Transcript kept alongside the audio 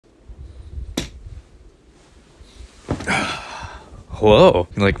Hello.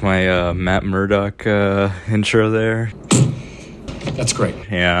 You like my Matt Murdock intro there? That's great.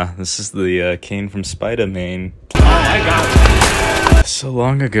 Yeah, this is the Kane from Spider-Man. Oh my god. So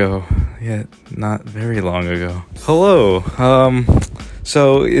long ago, yet not very long ago. Hello.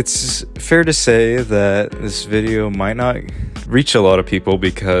 So it's fair to say that this video might not reach a lot of people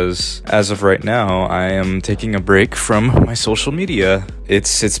because as of right now, I am taking a break from my social media.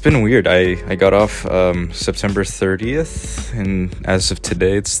 It's been weird. I got off September 30th, and as of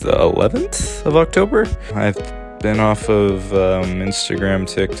today, it's the 11th of October. I've been off of Instagram,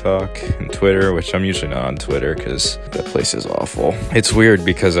 TikTok, and Twitter, which I'm usually not on Twitter because that place is awful. It's weird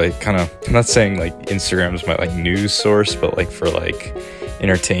because I'm not saying like Instagram's my like news source, but like for like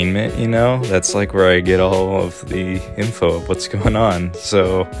entertainment, you know, that's like where I get all of the info of what's going on.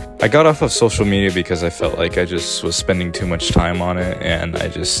 So I got off of social media because I felt like I just was spending too much time on it, and I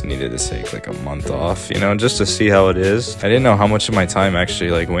just needed to take like a month off, you know, just to see how it is. I didn't know how much of my time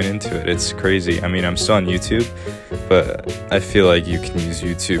actually like went into it. It's crazy. I mean, I'm still on YouTube, but I feel like you can use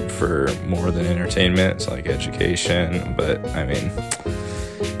YouTube for more than entertainment. It's like education, but I mean,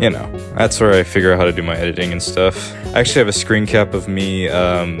 you know, that's where I figure out how to do my editing and stuff. I actually have a screen cap of me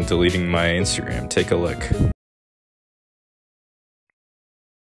deleting my Instagram. Take a look.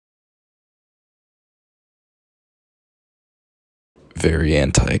 Very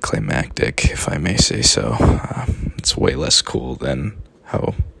anticlimactic, if I may say so. It's way less cool than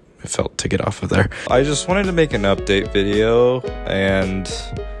how it felt to get off of there. I just wanted to make an update video and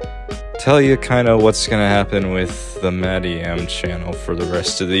tell you kind of what's gonna happen with the Maddie M channel for the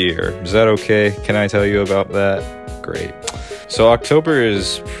rest of the year. Is that okay? Can I tell you about that? Great. So October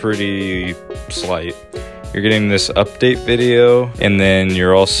is pretty slight. You're getting this update video, and then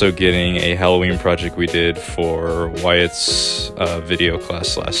you're also getting a Halloween project we did for Wyatt's video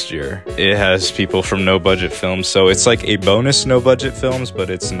class last year. It has people from No Budget Films, so it's like a bonus No Budget Films, but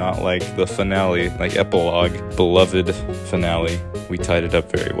it's not like the finale, like epilogue, beloved finale. We tied it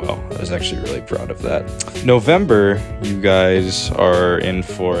up very well. I was actually really proud of that. November, you guys are in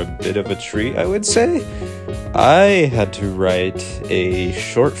for a bit of a treat, I would say. I had to write a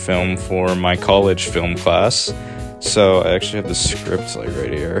short film for my college film class. So I actually have the script like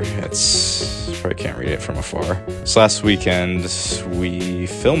right here. Probably can't read it from afar. So last weekend we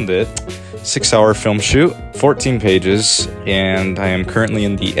filmed it. 6-hour film shoot, 14 pages, and I am currently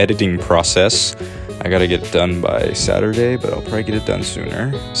in the editing process. I gotta get it done by Saturday, but I'll probably get it done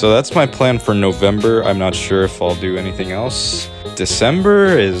sooner. So that's my plan for November. I'm not sure if I'll do anything else.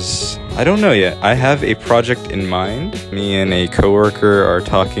 December is, I don't know yet. I have a project in mind. Me and a coworker are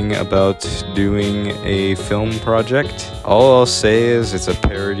talking about doing a film project. All I'll say is it's a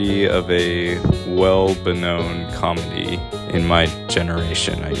parody of a well-beknown comedy in my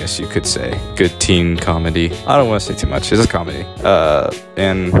generation, I guess you could say. Good teen comedy. I don't want to say too much. It's a comedy.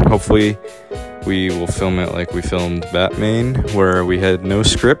 And hopefully we will film it like we filmed Batman, where we had no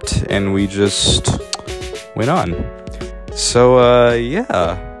script and we just went on. So,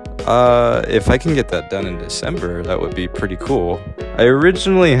 yeah. If I can get that done in December, that would be pretty cool. I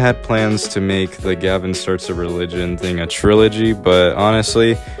originally had plans to make the Gavin Starts a Religion thing a trilogy, but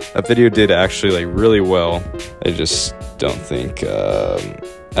honestly, that video did actually like really well. I just don't think,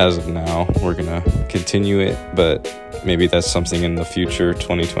 as of now, we're gonna continue it, but maybe that's something in the future,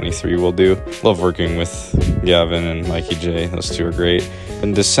 2023 we'll do. Love working with Gavin and Mikey J, those two are great.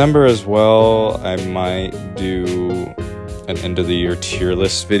 In December as well, I might do an end of the year tier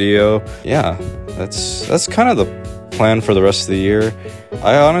list video. Yeah, that's kind of the plan for the rest of the year.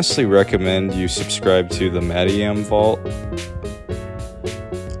 I honestly recommend you subscribe to the Maddie M Vault.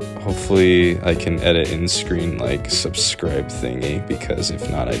 Hopefully I can edit in screen like subscribe thingy, because if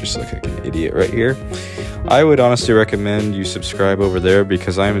not, I just look like an idiot right here. I would honestly recommend you subscribe over there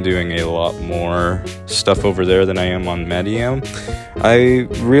because I'm doing a lot more stuff over there than I am on Maddie M. I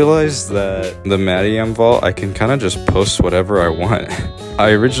realized that the Maddie M Vault, I can kind of just post whatever I want.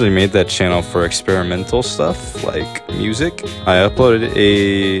 I originally made that channel for experimental stuff like music. I uploaded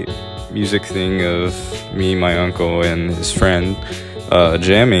a music thing of me, my uncle, and his friend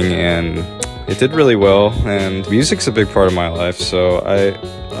jamming, and it did really well, and music's a big part of my life, so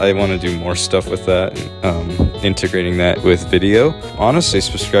I want to do more stuff with that, integrating that with video. Honestly,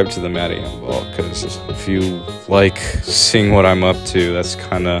 subscribe to the Maddie M Vault, because if you like seeing what I'm up to, that's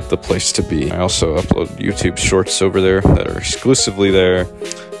kind of the place to be. I also upload YouTube shorts over there that are exclusively there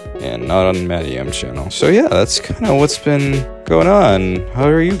and not on the Maddie M channel. So yeah, that's kind of what's been going on. How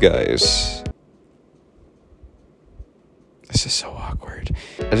are you guys? This is so awkward.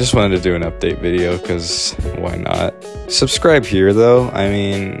 I just wanted to do an update video because why not? Subscribe here though. I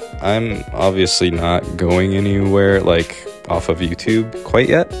mean, I'm obviously not going anywhere. Like, off of YouTube quite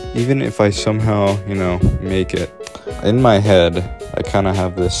yet. Even if I somehow, you know, make it. In my head, I kind of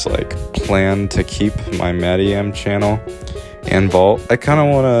have this like plan to keep my Maddie-M channel and Vault. I kind of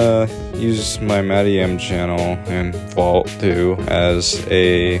want to use my Maddie-M channel and Vault too as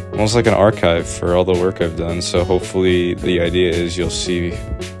almost like an archive for all the work I've done. So hopefully the idea is you'll see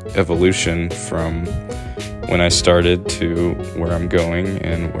evolution from when I started to where I'm going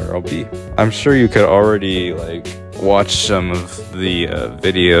and where I'll be. I'm sure you could already like watch some of the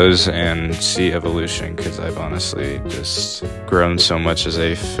videos and see evolution, because I've honestly just grown so much as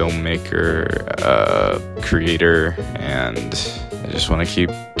a filmmaker, creator, and I just want to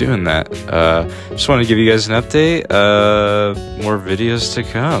keep doing that. Just want to give you guys an update. More videos to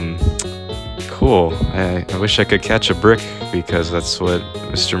come. Cool. I wish I could catch a brick, because that's what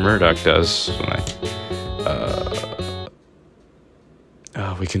Mr. Murdoch does when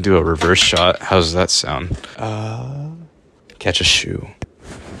we can do a reverse shot. How's that sound? Catch a shoe.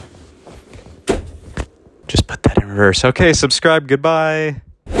 Just put that in reverse. Okay, subscribe. Goodbye.